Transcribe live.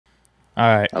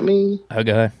All right. I mean, I'll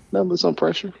go ahead. nothing but some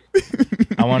pressure.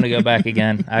 I want to go back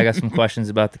again. I got some questions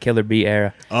about the Killer B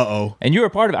era. Uh-oh. And you were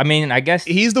part of it. I mean, I guess.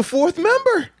 He's the fourth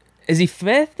member. Is he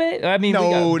fifth? I mean,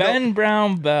 No, we got Ben,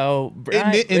 Brown, Bell.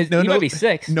 He might be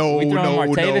sixth. No, we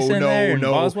throwing Martavis in there and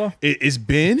Boswell? It's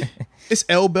Ben. It's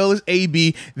L. Bell. It's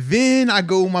AB. Then I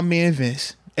go with my man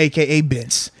Vince, a.k.a.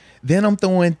 Vince. Then I'm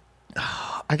throwing...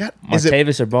 I got...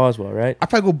 Martavis or Boswell, right? I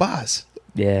probably go Boz.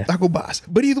 Yeah. I go Boz.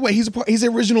 But either way, he's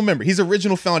an original member. He's an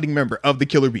original founding member of the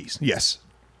Killer Bees. Yes.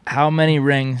 How many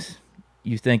rings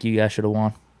you think you guys should have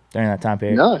won during that time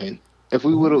period? None. If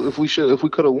we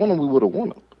could have won them, we would have won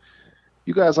them.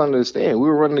 You guys understand? We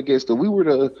were running against a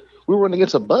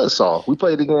buzzsaw. We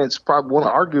played against probably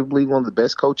arguably one of the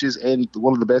best coaches and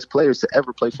one of the best players to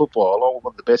ever play football, along with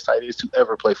one of the best tight ends to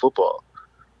ever play football.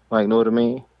 Like, know what I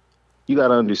mean? You got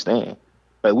to understand.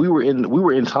 Like, we were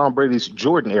in Tom Brady's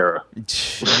Jordan era. Ain't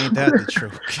that the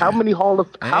truth? How many Hall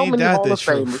of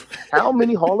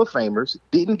Famers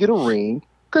didn't get a ring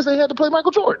because they had to play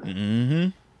Michael Jordan? Mm-hmm.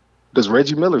 Does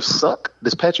Reggie Miller suck?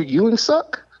 Does Patrick Ewing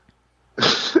suck?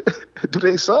 Do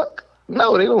they suck?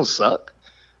 No, they don't suck.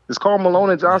 Does Karl Malone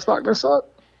and John Stockton suck?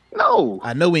 No.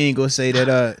 I know we ain't gonna say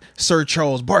that Sir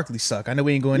Charles Barkley suck. I know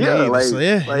we ain't going there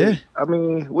either. I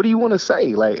mean, what do you want to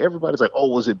say? Like, everybody's like, oh,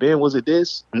 was it Ben? Was it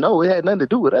this? No, it had nothing to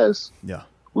do with us. Yeah.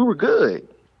 We were good.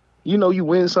 You know, you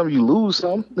win some, you lose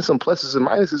some. There's some pluses and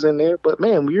minuses in there. But,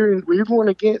 man, when you're going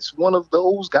against one of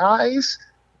those guys,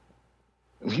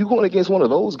 if you're going against one of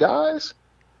those guys,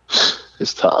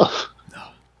 it's tough. No.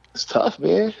 It's tough,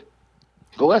 man.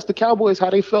 Go ask the Cowboys how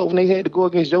they felt when they had to go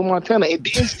against Joe Montana and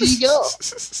then Steve Young.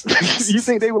 You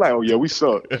think they were like, oh, yeah, we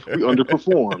suck. We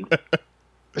underperformed.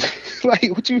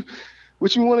 Like, what you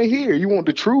want to hear? You want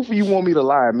the truth or you want me to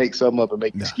lie and make something up and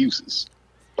make excuses?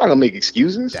 I'm not going to make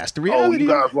excuses. That's the reality. Oh, you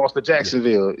guys lost to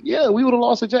Jacksonville. Yeah, we would have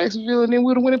lost to Jacksonville and then we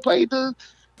would have went and played the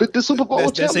Super Bowl.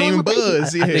 That's even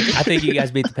buzz. I think you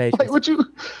guys beat the Patriots. Like,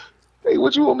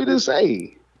 what you want me to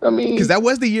say? I mean, because that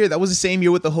was the same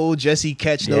year with the whole Jesse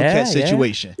catch, no catch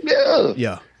situation.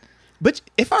 Yeah. But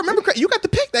if I remember correctly, you got to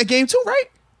pick that game too, right?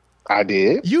 I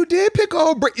did. You did pick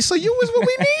all break. So you was what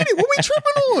we needed. What we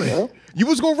tripping on? Yeah. You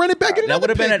was going to run it back in that would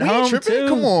have been at home too.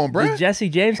 Come on, bro. The Jesse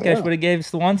James catch would have gave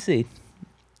us the 1 seed.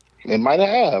 It might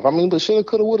have. I mean, but shoulda,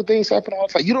 coulda, woulda things happen all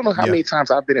the time. You don't know how many times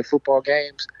I've been in football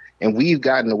games and we've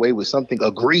gotten away with something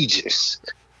egregious.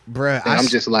 Bruh, I'm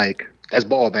just like, that's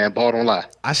ball, man. Ball don't lie.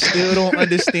 I still don't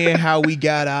understand how we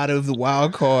got out of the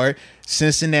wild card.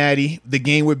 Cincinnati, the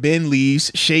game where Ben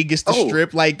leaves, Shea gets the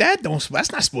strip. Like, that's not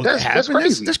supposed to happen. That's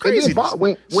crazy.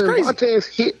 When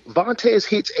Vontaze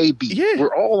hits AB,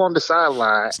 we're all on the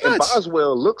sideline, and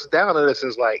Boswell looks down at us and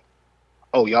is like,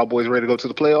 oh, y'all boys ready to go to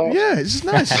the playoffs? Yeah, it's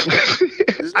nuts.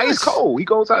 It's ice cold. He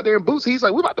goes out there and boots. He's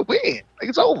like, we're about to win. Like,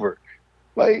 it's over.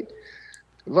 Like,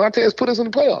 Vontaze put us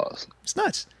in the playoffs. It's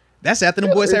nuts. That's after the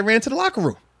boys had ran into the locker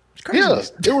room. It's crazy. Yeah,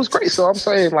 it was crazy. So I'm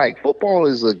saying, like, football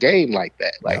is a game like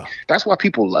that. Like, that's why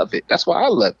people love it. That's why I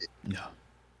love it.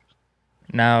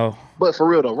 No. But for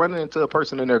real, though, running into a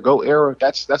person in their GO era,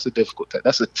 that's a difficult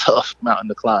that's a tough mountain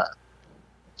to climb.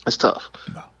 It's tough.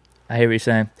 I hear what you're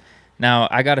saying. Now,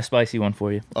 I got a spicy one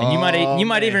for you. And you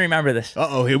might even remember this.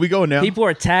 Uh-oh, here we go now. People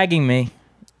are tagging me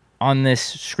on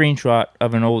this screenshot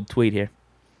of an old tweet here.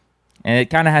 And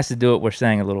it kind of has to do what we're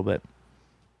saying a little bit.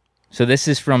 So this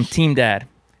is from Team Dad.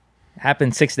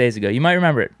 Happened 6 days ago. You might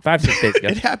remember it. 5-6 days ago.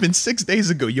 It happened 6 days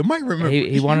ago. You might remember.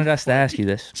 He wanted us to ask you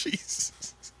this.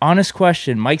 Jesus. Honest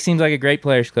question. Mike seems like a great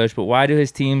players coach, but why do his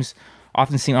teams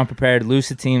often seem unprepared, lose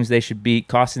to teams they should beat,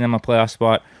 costing them a playoff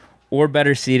spot or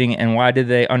better seeding, and why did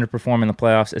they underperform in the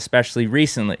playoffs, especially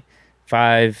recently?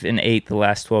 5-8 the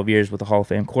last 12 years with a Hall of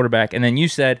Fame quarterback. And then you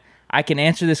said, I can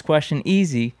answer this question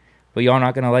easy, but y'all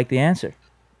not going to like the answer.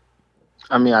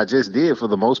 I mean, I just did for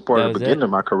the most part at the beginning of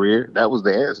my career. That was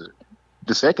the answer.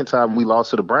 The second time we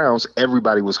lost to the Browns,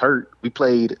 everybody was hurt. We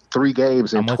played 3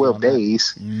 games in 12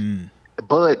 days.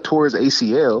 Bud tore his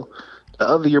ACL. The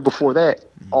other year before that,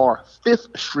 our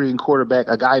 5th string quarterback,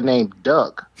 a guy named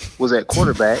Doug, was at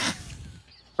quarterback.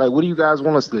 Like, what do you guys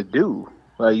want us to do?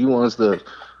 Like, you want us to,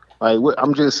 like, what,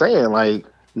 I'm just saying, like,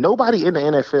 nobody in the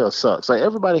NFL sucks. Like,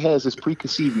 everybody has this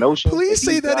preconceived notion. Please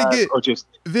say that again. Or just,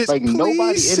 Vince, like,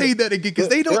 please say that again, because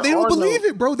they don't believe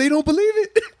it, bro. They don't believe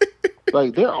it.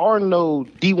 Like, there are no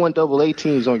D1 AA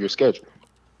teams on your schedule.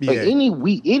 Like,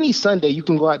 any Sunday, you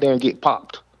can go out there and get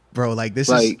popped. Bro, like, this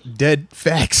is dead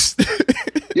facts.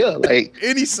 Yeah, like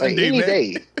any Sunday, like any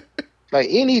day. Like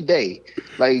any day.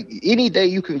 Like any day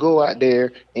you can go out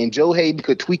there and Joe Hayden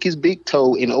could tweak his big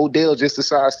toe and Odell just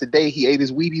decides today he ate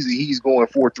his Wheaties and he's going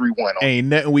 4-3-1 on. Ain't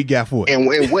nothing we got for it. And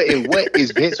what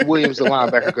is Vince Williams, the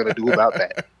linebacker, gonna do about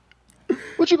that?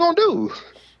 What you gonna do?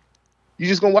 You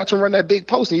just gonna watch him run that big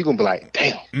post and you're gonna be like,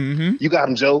 damn, you got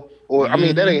him, Joe. Or I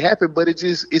mean, that ain't happened, but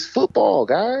it's football,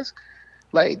 guys.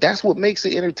 Like, that's what makes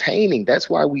it entertaining. That's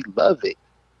why we love it.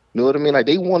 You know what I mean? Like,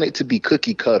 they want it to be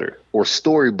cookie cutter or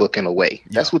storybook in a way.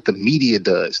 That's what the media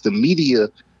does. The media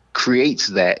creates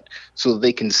that so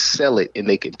they can sell it and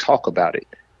they can talk about it.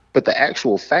 But the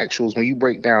actual factuals, when you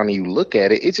break down and you look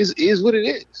at it, it just is what it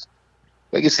is.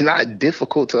 Like, it's not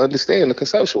difficult to understand and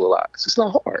conceptualize. It's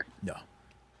not hard. No.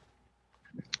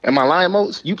 Am I lying,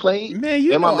 Moats? You played? Man,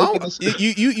 you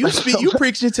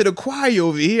preaching to the choir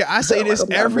over here. I say this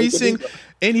every single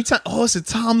anytime. Oh, it's a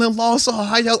Tomlin loss.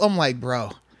 Oh, I'm like, bro.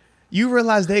 You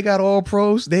realize they got all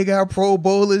pros, they got Pro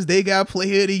Bowlers, they got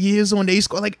Player of the Years on their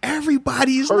squad. Like,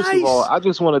 everybody's nice. First of all, I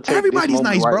just want to take this moment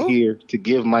nice, right here to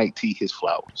give Mike T his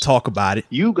flowers. Talk about it.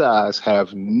 You guys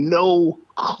have no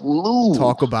clue.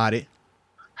 Talk about it.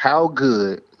 How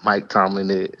good Mike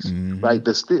Tomlin is. Like,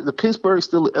 the Pittsburgh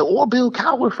Steelers, or Bill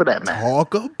Cowher for that matter.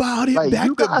 Talk about it. Like, back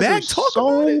to back. Talk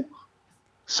about it.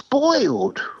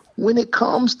 Spoiled when it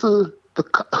comes to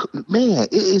the man.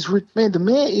 The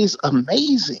man is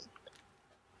amazing.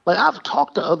 Like, I've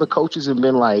talked to other coaches and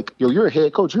been like, yo, you're a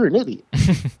head coach, you're an idiot.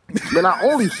 Man, I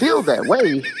only feel that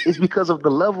way is because of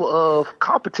the level of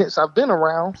competence I've been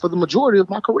around for the majority of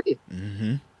my career.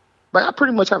 Like, I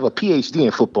pretty much have a PhD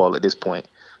in football at this point.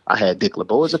 I had Dick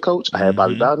LeBeau as a coach. I had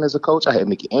Bobby Bowden as a coach. I had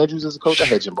Mickey Andrews as a coach. I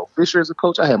had Jimbo Fisher as a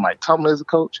coach. I had Mike Tomlin as a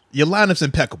coach. Your lineup's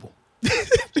impeccable.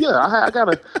 Yeah, I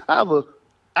have a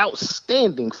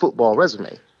outstanding football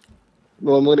resume.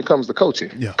 When it comes to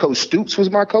coaching. Yeah. Coach Stoops was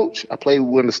my coach. I played with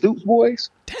one of the Stoops boys.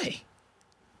 Dang.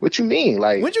 What you mean?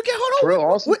 Like, when'd you get,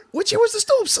 hold on. What year was the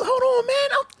Stoops? Hold on, man.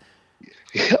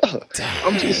 Yeah.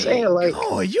 I'm just saying, like.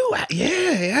 Oh,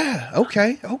 yeah.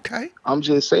 Okay. I'm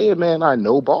just saying, man, I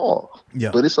know ball.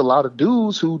 Yeah. But it's a lot of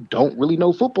dudes who don't really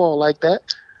know football like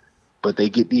that. But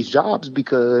they get these jobs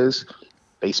because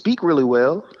they speak really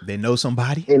well. They know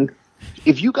somebody. And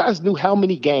if you guys knew how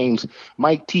many games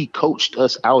Mike T coached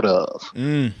us out of,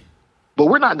 but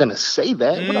we're not going to say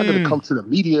that. We're not going to come to the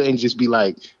media and just be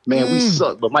like, man, we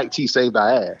suck, but Mike T saved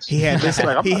our ass. He had this,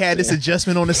 this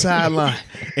adjustment on the sideline,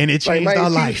 and it changed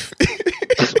our life.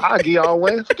 I'll give y'all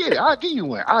one. Forget it. I'll give you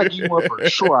one. I'll give you one for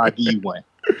sure. I'll give you one.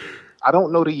 I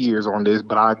don't know the years on this,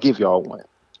 but I'll give y'all one.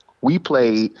 We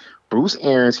played Bruce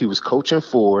Arians. He was coaching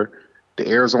for the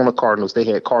Arizona Cardinals. They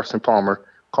had Carson Palmer.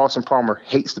 Carson Palmer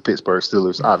hates the Pittsburgh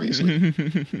Steelers,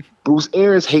 obviously. Bruce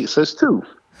Arians hates us too.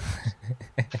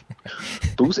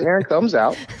 Bruce Arians comes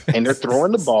out, and they're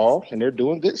throwing the ball, and they're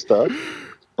doing good stuff.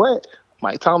 But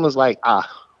Mike Tomlin's like,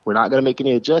 we're not going to make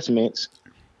any adjustments.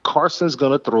 Carson's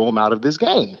going to throw him out of this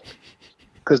game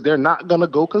because they're not going to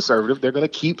go conservative. They're going to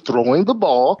keep throwing the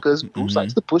ball because Bruce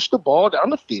likes to push the ball down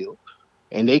the field.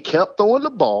 And they kept throwing the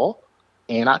ball,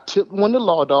 and I tipped one to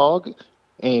Law Dog,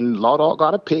 and Law Dog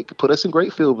got a pick, put us in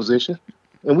great field position,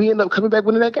 and we ended up coming back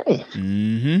winning that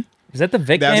game. Is that the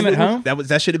Vic game at home?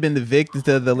 That should have been the Vic,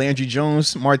 the Landry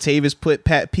Jones, Martavis put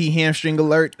Pat P hamstring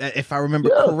alert, if I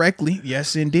remember correctly.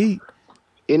 Yes, indeed.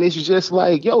 And it's just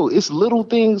like, yo, it's little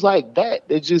things like that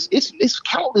that just it's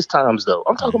countless times though.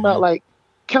 I'm talking about like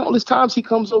countless times he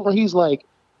comes over and he's like,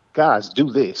 guys, do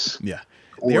this. Yeah.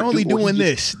 They're only doing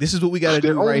this. This is what we got to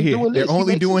do right here. They're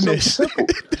only doing this.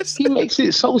 He makes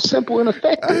it so simple and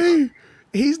effective.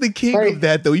 He's the king of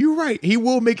that, though. You're right. He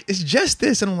will make it's just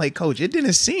this. And I'm like, Coach, it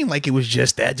didn't seem like it was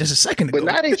just that just a second ago.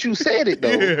 But now that you said it,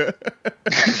 though,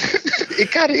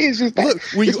 it kind of is just that. Look,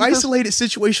 when you isolated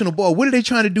situational ball, what are they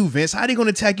trying to do, Vince? How are they going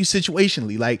to attack you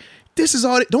situationally? Like, this is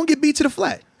all. Don't get beat to the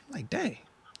flat. Like, dang.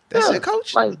 That's it,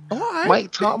 Coach. Like, all right.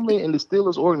 Mike Tomlin and the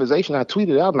Steelers organization, I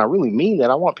tweeted out, and I really mean that.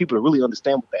 I want people to really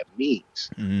understand what that means.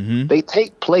 They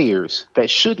take players that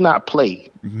should not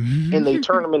play, and they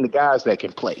turn them into guys that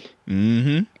can play.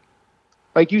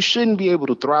 Like, you shouldn't be able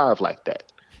to thrive like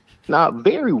that. Now,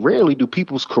 very rarely do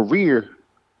people's career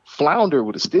flounder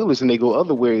with the Steelers, and they go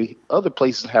other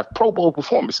places and have Pro Bowl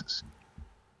performances.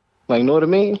 Like, you know what I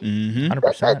mean?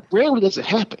 100%. That rarely does it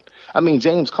happen. I mean,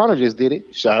 James Conner just did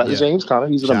it. Shout out to James Conner.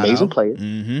 He's an amazing player.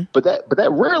 But that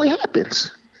rarely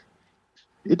happens.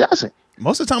 It doesn't.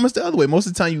 Most of the time, it's the other way. Most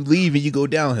of the time, you leave and you go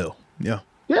downhill. Yeah.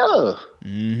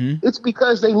 It's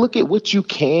because they look at what you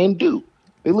can do.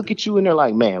 They look at you and they're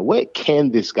like, man, what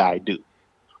can this guy do?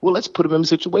 Well, let's put him in a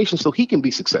situation so he can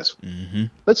be successful.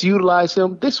 Let's utilize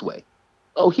him this way.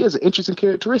 Oh, he has an interesting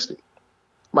characteristic.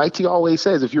 Mike T always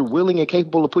says, if you're willing and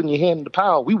capable of putting your hand in the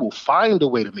pile, we will find a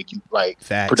way to make you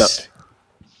productive.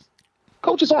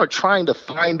 Coaches aren't trying to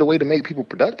find a way to make people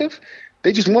productive.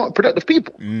 They just want productive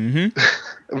people.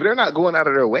 They're not going out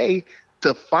of their way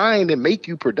to find and make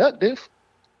you productive.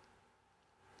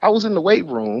 I was in the weight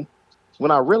room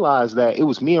when I realized that it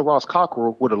was me and Ross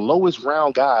Cockrell were the lowest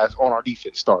round guys on our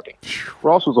defense starting.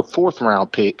 Ross was a 4th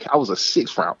round pick. I was a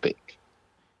 6th round pick.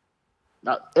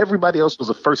 Now, everybody else was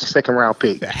a 1st and 2nd round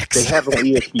pick. Facts. They have it on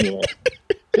ESPN.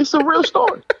 It's a real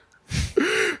story.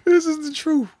 This is the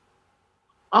truth.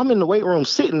 I'm in the weight room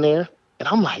sitting there, and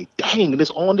I'm like, dang,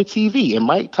 it's on the TV. And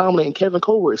Mike Tomlin and Kevin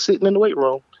Colbert sitting in the weight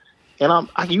room. And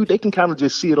they can kind of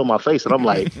just see it on my face. And I'm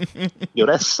like, yo,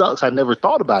 that sucks. I never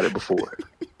thought about it before.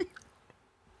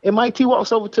 And Mike T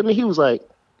walks over to me. He was like,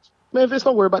 man, Vince,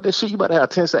 don't worry about that shit. You about to have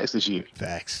 10 sacks this year.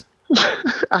 Facts.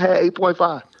 I had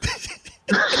 8.5.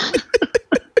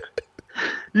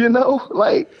 You know,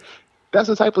 like, that's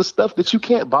the type of stuff that you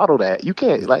can't bottle that. You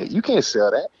can't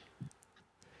sell that.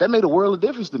 That made a world of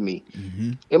difference to me.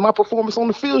 Mm-hmm. And my performance on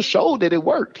the field showed that it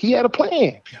worked. He had a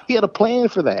plan. He had a plan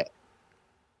for that.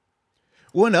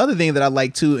 One other thing that I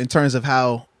like, too, in terms of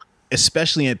how,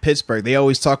 especially in Pittsburgh, they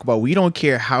always talk about, we don't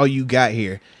care how you got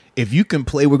here. If you can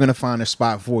play, we're going to find a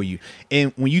spot for you.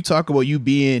 And when you talk about you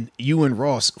and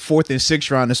Ross, 4th and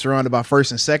 6th rounders surrounded by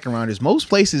 1st and 2nd rounders, most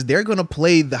places, they're going to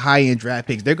play the high-end draft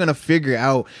picks. They're going to figure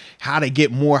out how to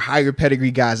get more higher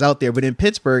pedigree guys out there. But in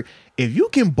Pittsburgh, if you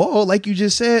can ball, like you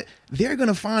just said, they're going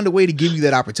to find a way to give you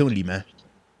that opportunity, man.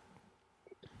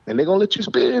 And they're going to let you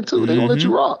spin, too. They're going to let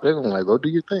you rock. They're going to, like, go do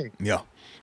your thing. Yeah.